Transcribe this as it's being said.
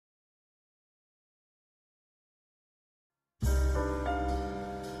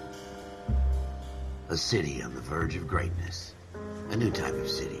A city on the verge of greatness. A new type of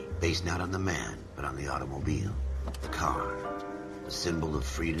city, based not on the man, but on the automobile. The car. A symbol of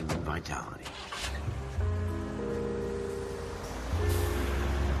freedom and vitality.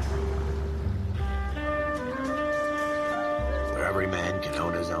 Where every man can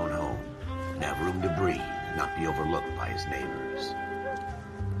own his own home, and have room to breathe, and not be overlooked by his neighbors.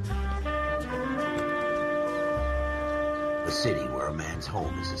 A city where a man's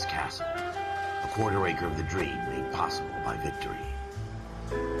home is his castle. A quarter acre of the dream made possible by victory.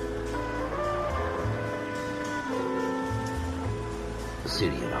 A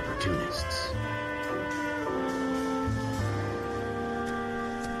city of opportunists.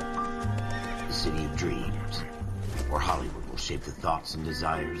 A city of dreams, where Hollywood will shape the thoughts and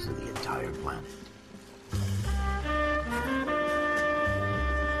desires of the entire planet.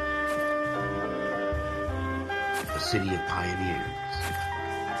 A city of pioneers.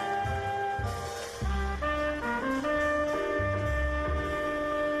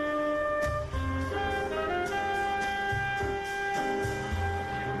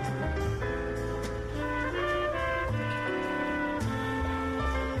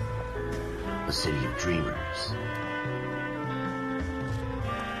 A city of dreamers.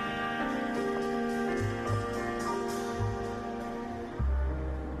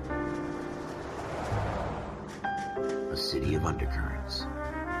 A city of undercurrents,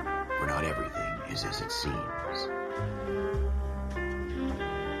 where not everything is as it seems.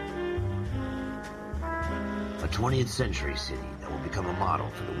 A 20th century city that will become a model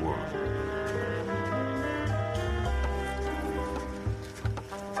for the world.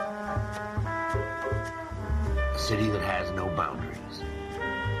 A city that has no boundaries,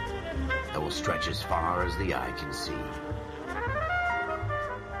 that will stretch as far as the eye can see.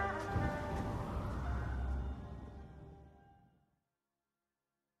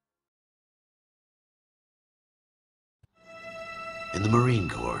 In the Marine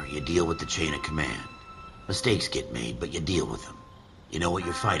Corps, you deal with the chain of command. Mistakes get made, but you deal with them. You know what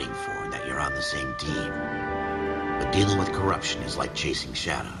you're fighting for and that you're on the same team. But dealing with corruption is like chasing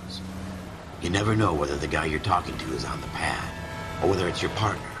shadows. You never know whether the guy you're talking to is on the pad, or whether it's your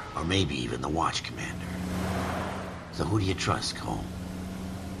partner, or maybe even the watch commander. So who do you trust, Cole?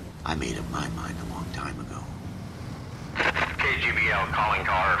 I made up my mind a long time ago. KGBL calling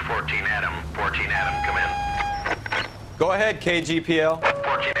caller 14 Adam. 14 Adam, come in. Go ahead, KGPL.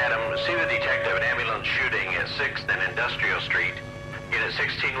 14 Adam, see the detective at ambulance shooting at 6th and Industrial Street. Unit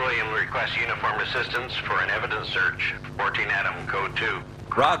 16 William requests uniformed assistance for an evidence search. 14 Adam, code 2.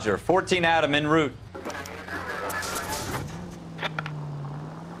 Roger, 14 Adam en route.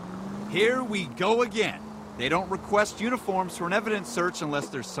 Here we go again. They don't request uniforms for an evidence search unless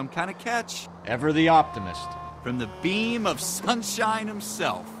there's some kind of catch. Ever the optimist. From the beam of sunshine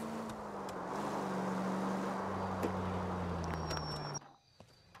himself.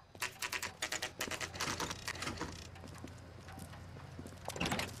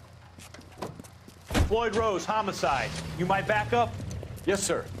 Floyd Rose, homicide. You might back up? Yes,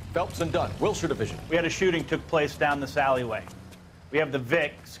 sir. Phelps and Dunn, Wilshire Division. We had a shooting took place down this alleyway. We have the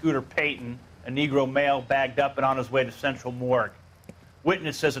Vic, Scooter Payton, a Negro male bagged up and on his way to Central Morgue.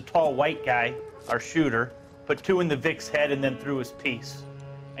 Witness says a tall white guy, our shooter, put 2 in the Vic's head and then threw his piece.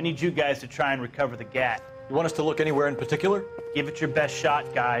 I need you guys to try and recover the gat. You want us to look anywhere in particular? Give it your best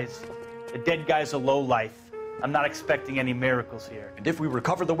shot, guys. The dead guy's a lowlife. I'm not expecting any miracles here. And if we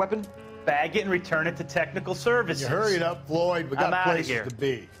recover the weapon? Bag it and return it to technical services. You hurry it up, Floyd. We got places to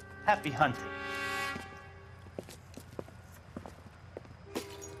be. Happy hunting.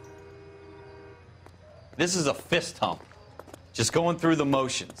 This is a fist hump. Just going through the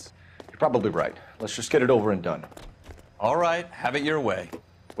motions. You're probably right. Let's just get it over and done. All right, have it your way.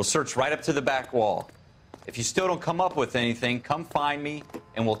 We'll search right up to the back wall. If you still don't come up with anything, come find me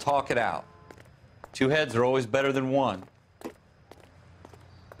and we'll talk it out. 2 heads are always better than 1.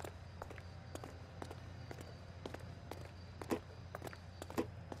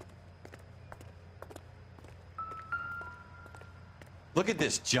 Look at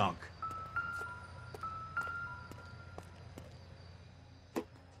this junk.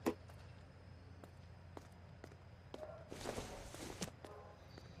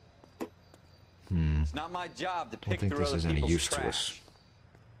 It's not my job to pick through other people's trash. I don't think this is any use to us.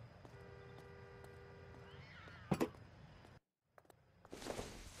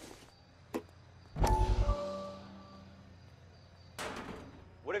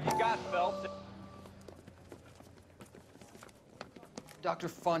 What have you got, Phelps? Dr.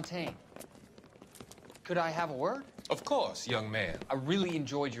 Fontaine, could I have a word? Of course, young man. I really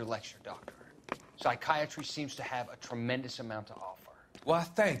enjoyed your lecture, Doctor. Psychiatry seems to have a tremendous amount to offer. Why,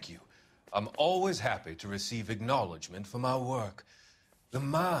 thank you. I'm always happy to receive acknowledgement for my work. The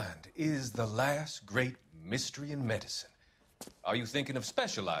mind is the last great mystery in medicine. Are you thinking of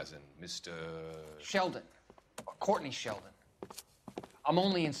specializing, Mr. Sheldon. Or Courtney Sheldon. I'm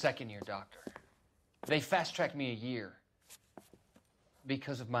only in second year, Doctor. They fast-tracked me a year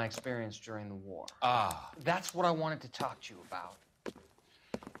because of my experience during the war. Ah. That's what I wanted to talk to you about.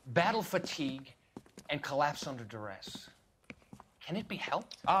 Battle fatigue and collapse under duress. Can it be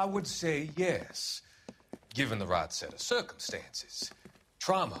helped? I would say yes, given the right set of circumstances.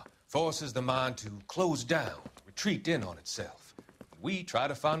 Trauma forces the mind to close down, retreat in on itself. We try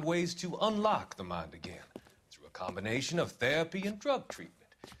to find ways to unlock the mind again through a combination of therapy and drug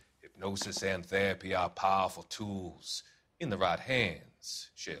treatment. Hypnosis and therapy are powerful tools in the right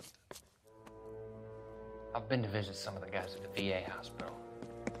hands, Sheldon. I've been to visit some of the guys at the VA hospital.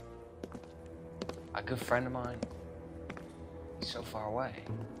 A good friend of mine, he's so far away.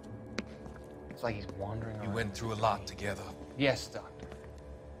 It's like he's wandering around. You went through a lot together. Yes, Doctor.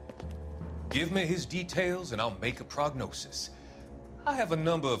 Give me his details and I'll make a prognosis. I have a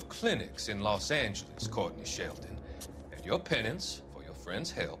number of clinics in Los Angeles, Courtney Sheldon, and your penance, for your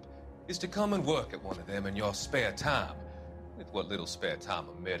friend's help, is to come and work at one of them in your spare time, with what little spare time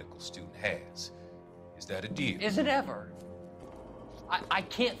a medical student has. Is that a deal? Is it ever? I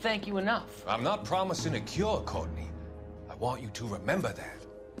can't thank you enough. I'm not promising a cure, Courtney. I want you to remember that.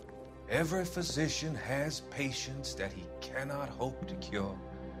 Every physician has patients that he cannot hope to cure,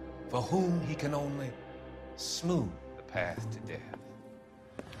 for whom he can only smooth the path to death.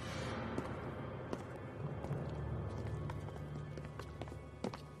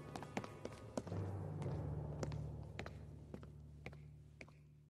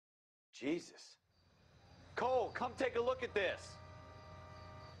 Jesus. Cole, come take a look at this.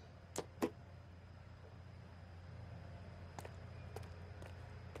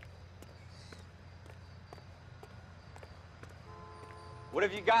 What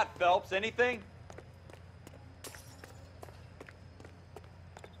have you got, Phelps? Anything?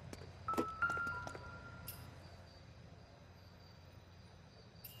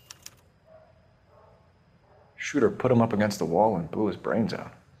 Shooter put him up against the wall and blew his brains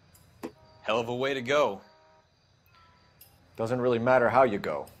out. Hell of a way to go. Doesn't really matter how you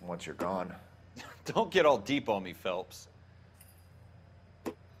go once you're gone. Don't get all deep on me, Phelps.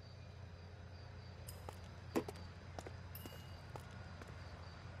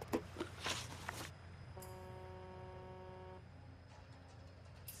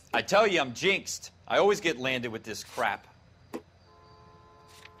 I tell you, I'm jinxed. I always get landed with this crap.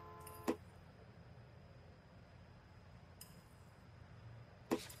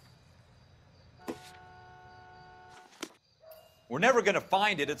 We're never gonna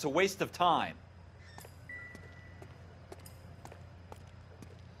find it. It's a waste of time.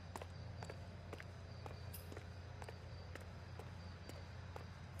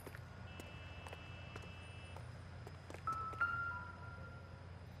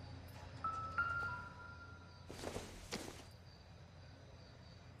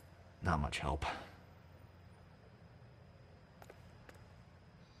 Not much help.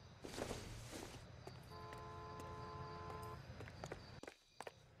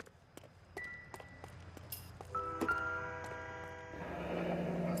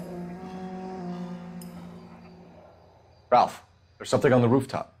 Ralph, there's something on the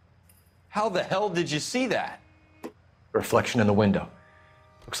rooftop. How the hell did you see that? A reflection in the window.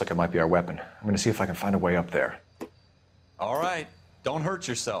 Looks like it might be our weapon. I'm gonna see if I can find a way up there. All right, don't hurt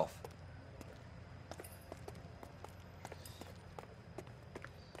yourself.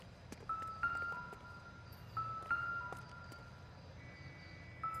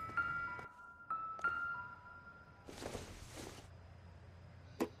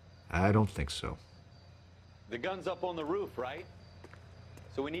 I don't think so. The gun's up on the roof, right?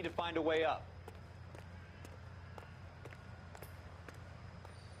 So we need to find a way up.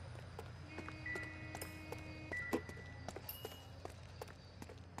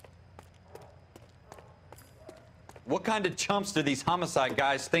 What kind of chumps do these homicide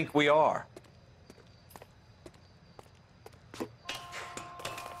guys think we are?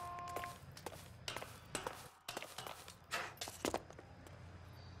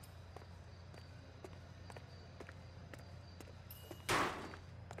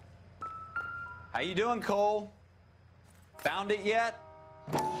 How you doing, Cole? Found it yet?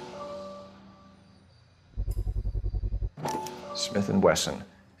 Smith & Wesson,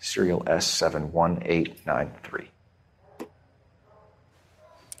 serial S71893.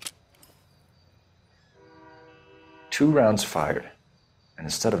 2 rounds fired, and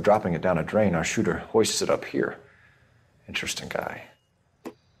instead of dropping it down a drain, our shooter hoists it up here. Interesting guy.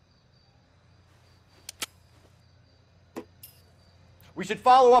 We should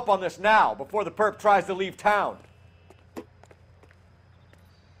follow up on this now, before the perp tries to leave town.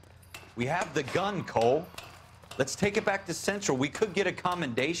 We have the gun, Cole. Let's take it back to Central. We could get a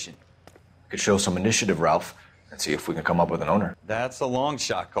commendation. We could show some initiative, Ralph, and see if we can come up with an owner. That's a long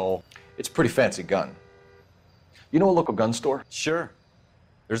shot, Cole. It's a pretty fancy gun. You know a local gun store? Sure.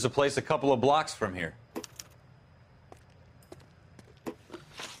 There's a place a couple of blocks from here.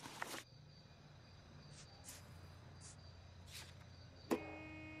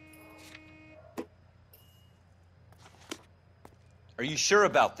 Are you sure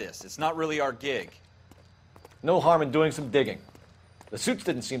about this? It's not really our gig. No harm in doing some digging. The suits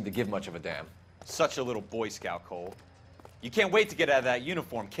didn't seem to give much of a damn. Such a little Boy Scout, Cole. You can't wait to get out of that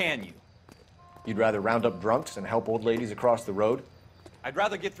uniform, can you? You'd rather round up drunks and help old ladies across the road? I'd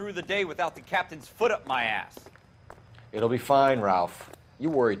rather get through the day without the captain's foot up my ass. It'll be fine, Ralph. You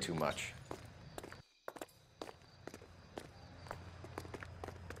worry too much.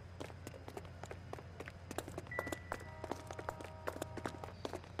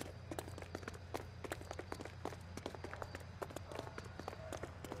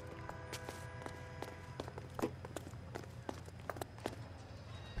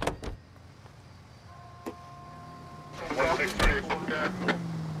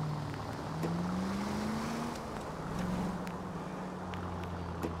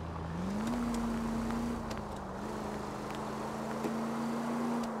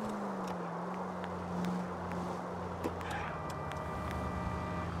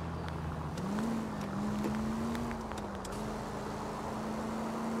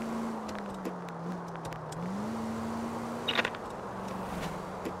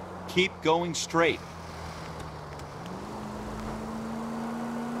 Keep going straight.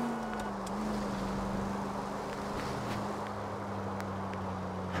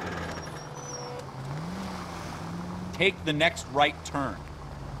 Take the next right turn.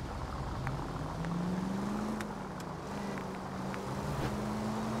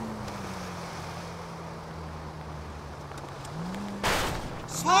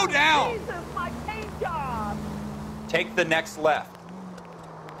 Slow down! Jesus, my paint job! Take the next left.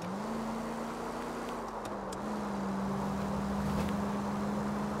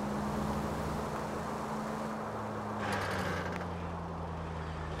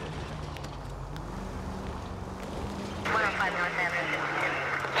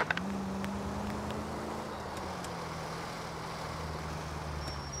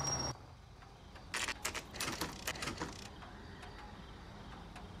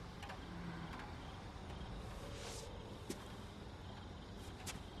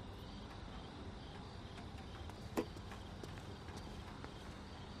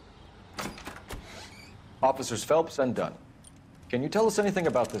 Officers Phelps and Dunn. Can you tell us anything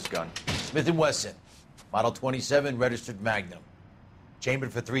about this gun? Smith & Wesson, Model 27, registered Magnum.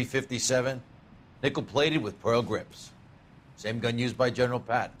 Chambered for .357, nickel-plated with pearl grips. Same gun used by General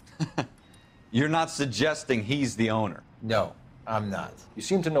Patton. You're not suggesting he's the owner? No, I'm not. You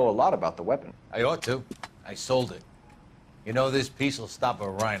seem to know a lot about the weapon. I ought to. I sold it. You know, this piece will stop a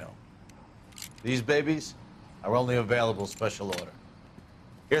rhino. These babies are only available special order.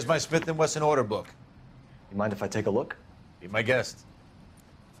 Here's my Smith & Wesson order book. You mind if I take a look? Be my guest.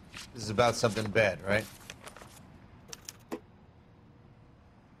 This is about something bad, right?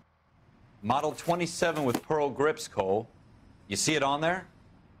 Model 27 with pearl grips, Cole. You see it on there?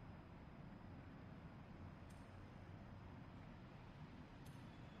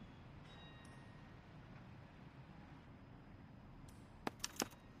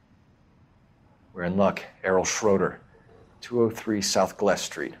 We're in luck. Errol Schroeder, 203 South Gless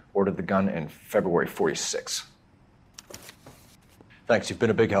Street. Ordered the gun in February '46. Thanks, you've been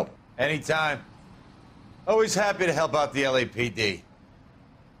a big help. Anytime. Always happy to help out the LAPD.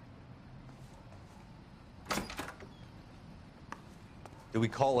 Do we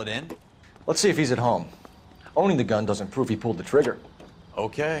call it in? Let's see if he's at home. Owning the gun doesn't prove he pulled the trigger.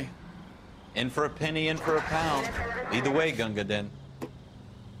 Okay. In for a penny, in for a pound. Lead the way, Gunga Din.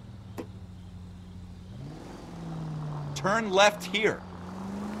 Turn left here.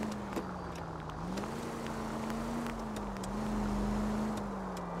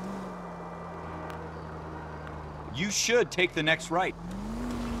 You should take the next right.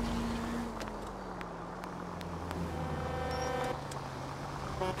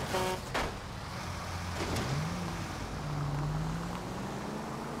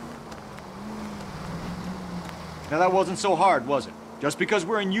 Now that wasn't so hard, was it? Just because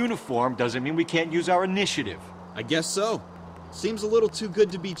we're in uniform doesn't mean we can't use our initiative. I guess so. Seems a little too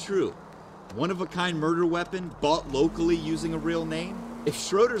good to be true. One-of-a-kind murder weapon bought locally using a real name? If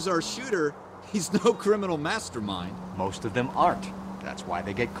Schroeder's our shooter, he's no criminal mastermind. Most of them aren't. That's why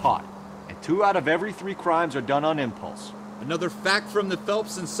they get caught. And 2 out of every 3 crimes are done on impulse. Another fact from the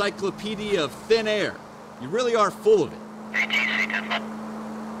Phelps Encyclopedia of Thin Air. You really are full of it.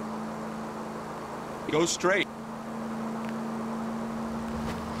 Go straight.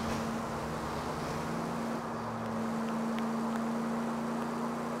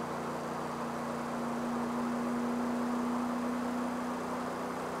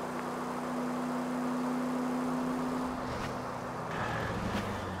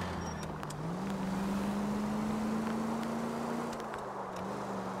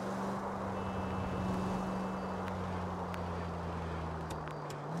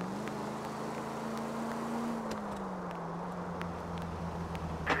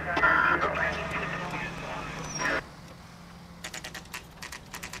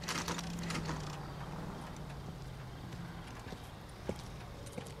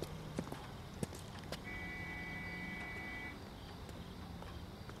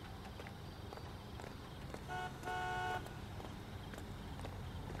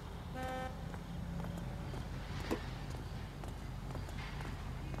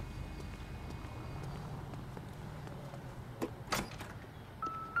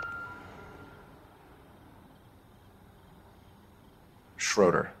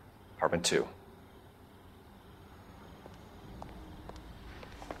 Schroeder, apartment 2.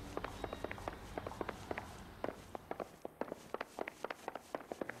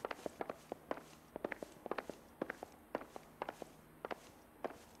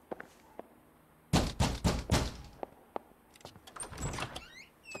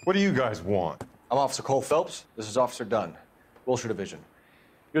 What do you guys want? I'm Officer Cole Phelps. This is Officer Dunn, Wilshire Division.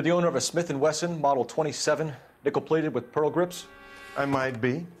 You're the owner of a Smith & Wesson Model 27, nickel-plated with pearl grips? I might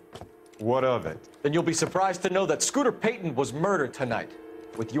be. What of it? Then you'll be surprised to know that Scooter Payton was murdered tonight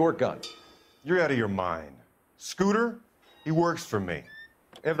with your gun. You're out of your mind. Scooter? He works for me.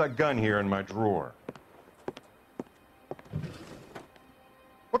 I have that gun here in my drawer.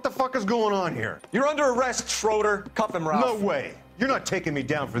 What the fuck is going on here? You're under arrest, Schroeder. Cuff him, Ralph. No way. You're not taking me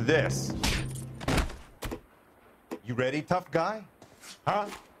down for this. You ready, tough guy? Huh?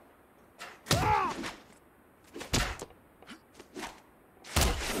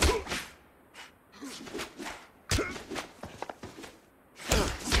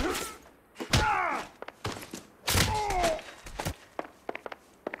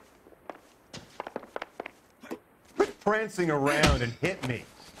 Quit prancing around and hit me.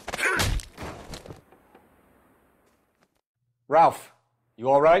 Ralph, you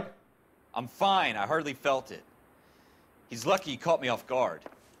all right? I'm fine. I hardly felt it. He's lucky he caught me off guard.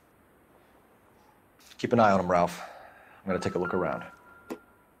 Keep an eye on him, Ralph. I'm gonna take a look around.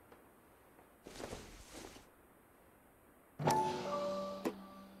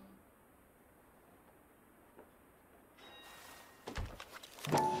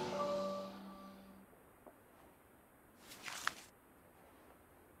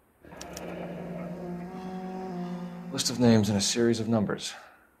 List of names and a series of numbers.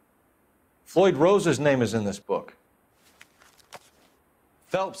 Floyd Rose's name is in this book.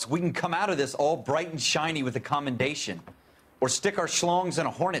 Phelps, we can come out of this all bright and shiny with a commendation, or stick our schlongs in a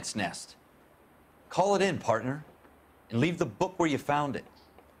hornet's nest. Call it in, partner, and leave the book where you found it.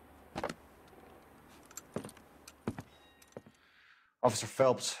 Officer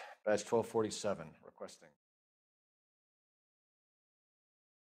Phelps, badge 1247, requesting.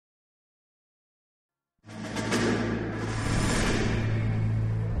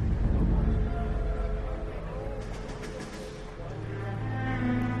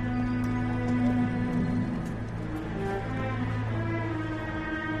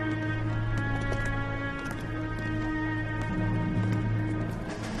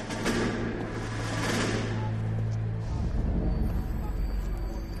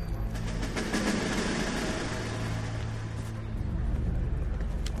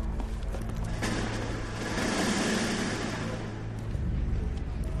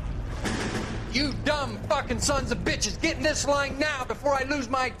 You dumb fucking sons of bitches, get in this line now before I lose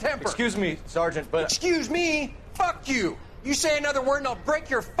my temper. Excuse me, Sergeant, but... Excuse me? Fuck you. You say another word and I'll break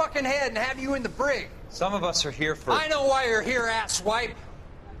your fucking head and have you in the brig. Some of us are here for... I know why you're here, asswipe.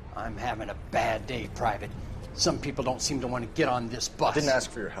 I'm having a bad day, Private. Some people don't seem to want to get on this bus. I didn't ask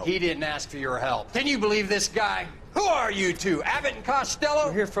for your help. He didn't ask for your help. Can you believe this guy? Who are you two? Abbott and Costello?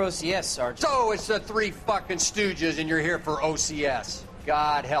 We're here for OCS, Sergeant. So it's the 3 fucking stooges and you're here for OCS.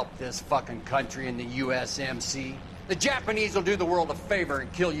 God help this fucking country and the USMC. The Japanese will do the world a favor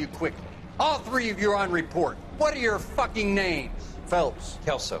and kill you quickly. All 3 of you are on report. What are your fucking names? Phelps.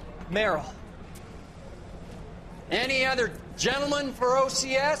 Kelso. Merrill. Any other gentlemen for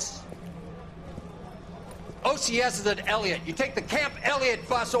OCS? OCS is at Elliott. You take the Camp Elliott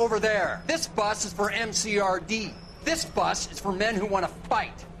bus over there. This bus is for MCRD. This bus is for men who want to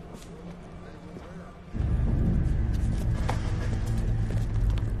fight.